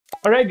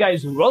Alright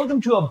guys, welcome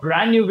to a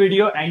brand new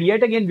video, and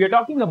yet again we are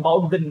talking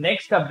about the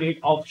next update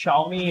of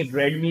Xiaomi,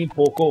 Redmi,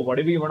 Poco,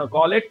 whatever you want to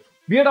call it.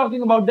 We are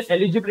talking about the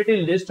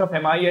eligibility list of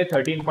MIUI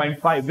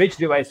 13.5, which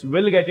device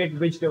will get it,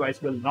 which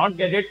device will not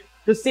get it.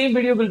 The same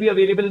video will be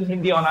available in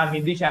Hindi on our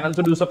Hindi channel,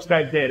 so do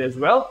subscribe there as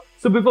well.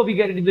 So before we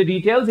get into the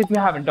details, if you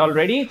haven't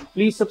already,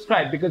 please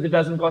subscribe because it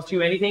doesn't cost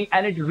you anything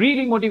and it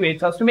really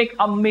motivates us to make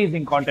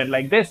amazing content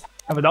like this.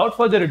 And without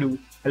further ado,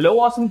 hello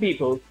awesome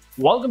people,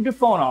 welcome to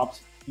PhoneOps.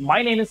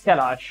 My name is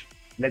Kailash.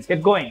 Let's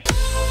get going.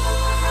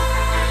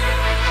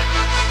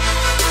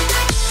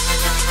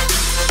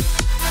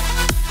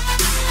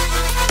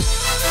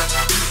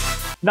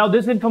 Now,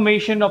 this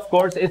information, of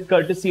course, is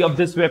courtesy of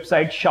this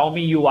website,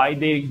 xiaomiui.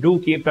 They do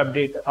keep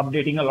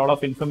updating a lot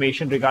of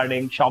information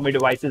regarding Xiaomi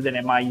devices and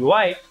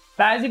MIUI.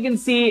 As you can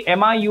see,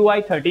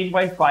 MIUI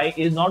 13.5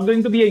 is not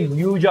going to be a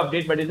huge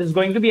update, but it is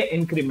going to be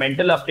an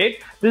incremental update.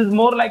 This is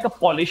more like a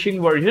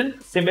polishing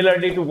version,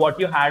 similarly to what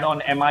you had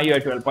on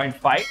MIUI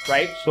 12.5,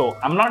 right? So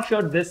I'm not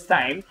sure this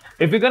time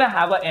if we're going to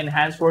have an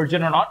enhanced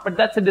version or not, but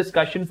that's a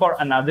discussion for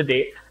another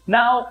day.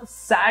 Now,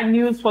 sad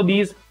news for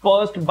these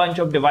first bunch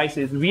of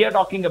devices. We are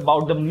talking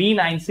about the Mi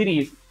 9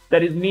 series.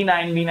 That is Mi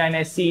 9, Mi 9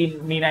 SE,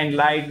 Mi 9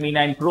 Lite, Mi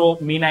 9 Pro,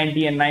 Mi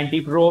 90 and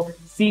 90 Pro,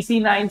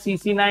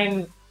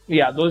 CC9.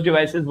 Yeah, those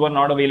devices were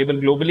not available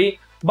globally.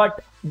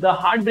 But the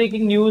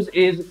heartbreaking news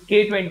is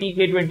K20,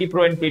 K20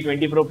 Pro and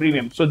K20 Pro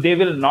Premium. So they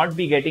will not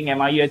be getting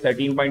MIUI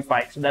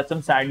 13.5. So that's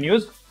some sad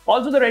news.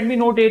 Also, the Redmi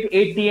Note 8,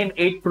 8T and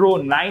 8 Pro,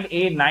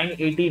 9A,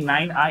 980,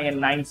 9I and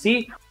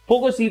 9C,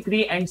 Poco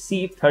C3 and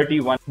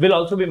C31 will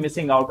also be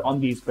missing out on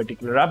these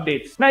particular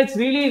updates. Now, it's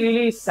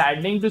really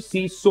saddening to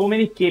see so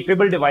many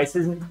capable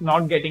devices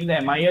not getting the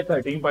MIUI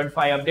 13.5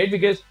 update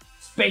because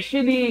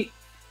especially,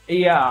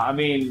 yeah, I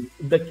mean,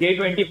 the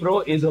K20 Pro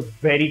is a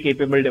very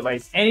capable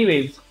device.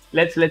 Anyways,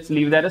 let's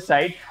leave that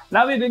aside.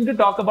 Now we're going to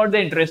talk about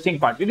the interesting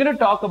part. We're going to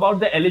talk about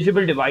the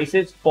eligible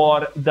devices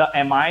for the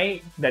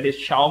MI, that is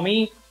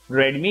Xiaomi,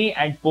 Redmi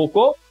and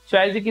Poco. So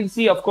as you can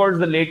see, of course,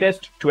 the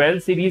latest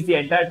 12 series, the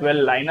entire 12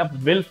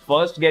 lineup will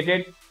first get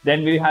it.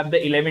 Then we have the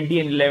 11T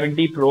and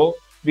 11T Pro.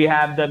 We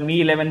have the Mi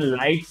 11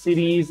 Lite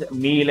series,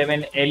 Mi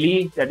 11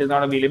 LE that is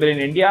not available in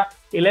India,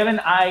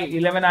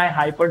 11i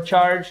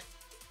Hypercharge,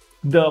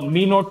 the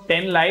Mi Note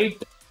 10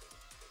 Lite,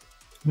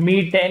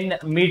 Mi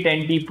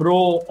 10T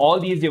Pro. All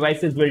these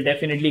devices will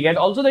definitely get.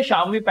 Also the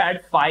Xiaomi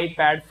Pad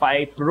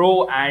 5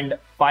 Pro and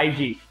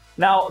 5G.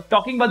 Now,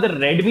 talking about the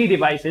Redmi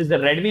devices, the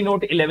Redmi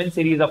Note 11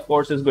 series, of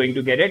course, is going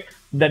to get it.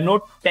 The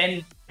Note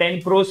 10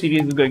 Pro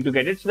series is going to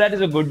get it. So that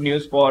is a good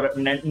news for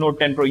Note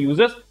 10 Pro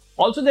users.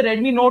 Also, the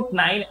Redmi Note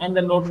 9 and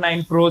the Note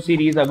 9 Pro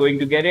series are going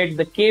to get it.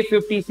 The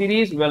K50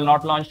 series will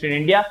not launch in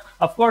India.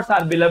 Of course,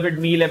 our beloved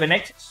Mi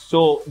 11X.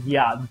 So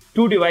yeah,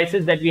 two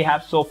devices that we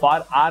have so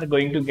far are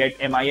going to get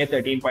MIUI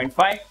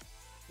 13.5.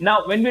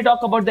 Now, when we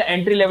talk about the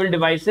entry-level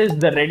devices,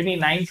 the Redmi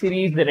 9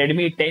 series, the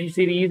Redmi 10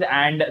 series,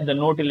 and the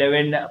Note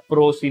 11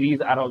 Pro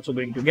series are also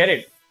going to get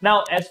it.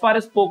 Now, as far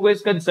as Poco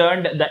is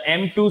concerned, the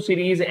M2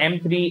 series,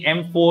 M3,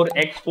 M4,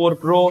 X4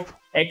 Pro,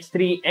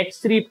 X3,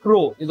 X3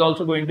 Pro is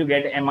also going to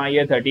get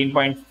MIUI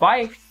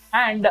 13.5,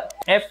 and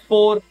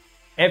F4,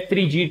 F3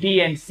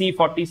 GT, and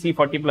C40,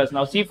 C40 Plus.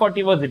 Now,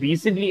 C40 was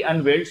recently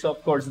unveiled, so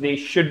of course, they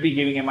should be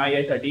giving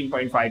MIUI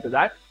 13.5 to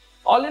that.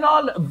 All in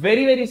all,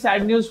 very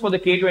sad news for the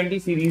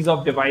K20 series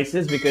of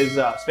devices because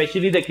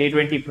especially the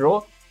K20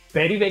 Pro,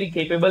 very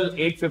capable.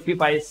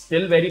 855 is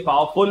still very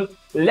powerful.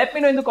 Let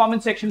me know in the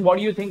comment section what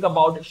do you think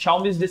about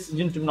Xiaomi's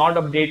decision to not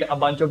update a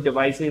bunch of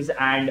devices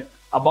and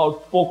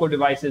about Poco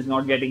devices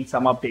not getting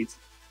some updates.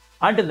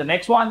 Until the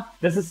next one,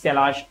 this is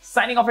Kailash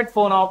signing off at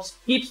PhoneOps.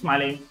 Keep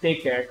smiling.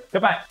 Take care.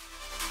 Goodbye.